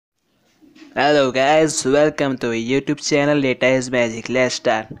Hello guys, welcome to a YouTube channel Data is Magic. Let's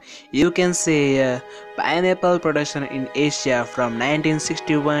start. You can see pineapple production in Asia from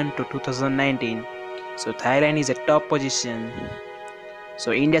 1961 to 2019. So Thailand is a top position.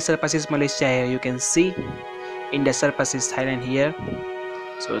 So India surpasses Malaysia here. You can see India surpasses Thailand here.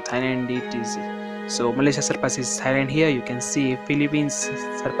 So Thailand it is. So Malaysia surpasses Thailand here. You can see Philippines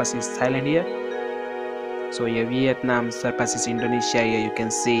surpasses Thailand here. So here Vietnam surpasses Indonesia here. You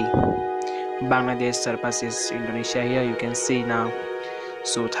can see Bangladesh surpasses Indonesia here. You can see now.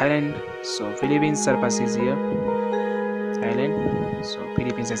 So Thailand, so Philippines surpasses here. Thailand, so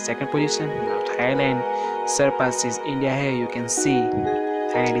Philippines is second position. Now Thailand surpasses India here. You can see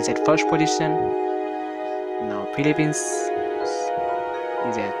Thailand is at first position. Now Philippines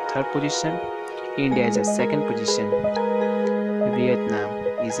is at third position. India is at second position. Vietnam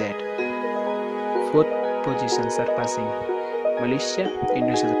is at fourth position, surpassing Malaysia.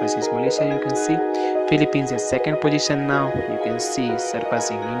 Indonesia surpasses Malaysia. You can see Philippines is second position now. You can see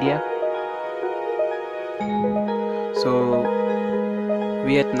surpassing India. So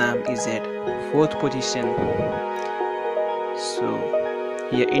Vietnam is at fourth position. So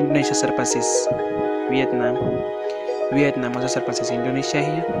here Indonesia surpasses Vietnam. Vietnam also surpasses Indonesia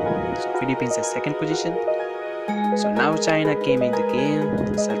here. So Philippines is second position. So now China came in the game,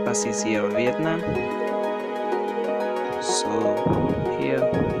 surpasses here Vietnam. So here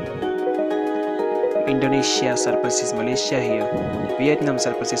Indonesia surpasses Malaysia here. Vietnam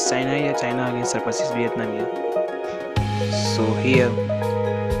surpasses China here. China again surpasses Vietnam here. So here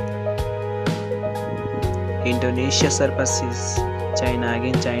Indonesia surpasses China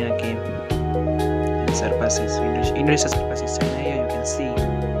again. China came and surpasses Indonesia. Indonesia surpasses China here. You can see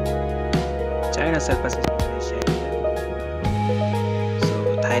China surpasses Indonesia here. So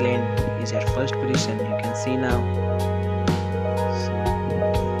Thailand is at first position. You can see now.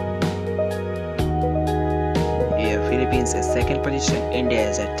 Philippines at second position, India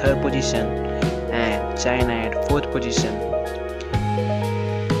is at third position, and China at fourth position.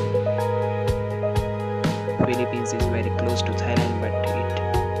 Philippines is very close to Thailand, but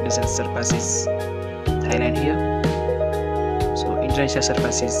it doesn't surpasses Thailand here. So Indonesia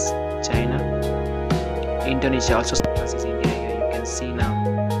surpasses China. Indonesia also surpasses India here. You can see now.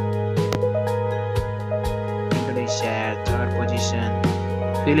 Indonesia at third position.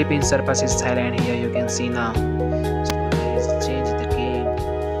 Philippines surpasses Thailand here. You can see now.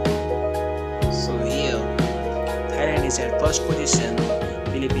 Is at first position,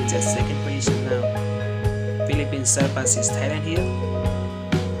 Philippines at second position now. Philippines surpasses Thailand here.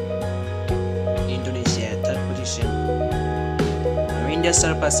 Indonesia at third position. Now India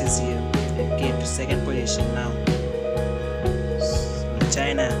surpasses here and came to second position now.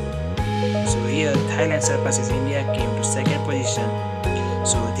 China. So here Thailand surpasses India, came to second position.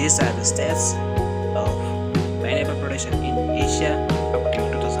 So these are the stats of pineapple production in Asia up till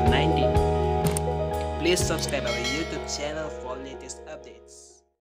 2019. Please subscribe our YouTube channel for latest updates.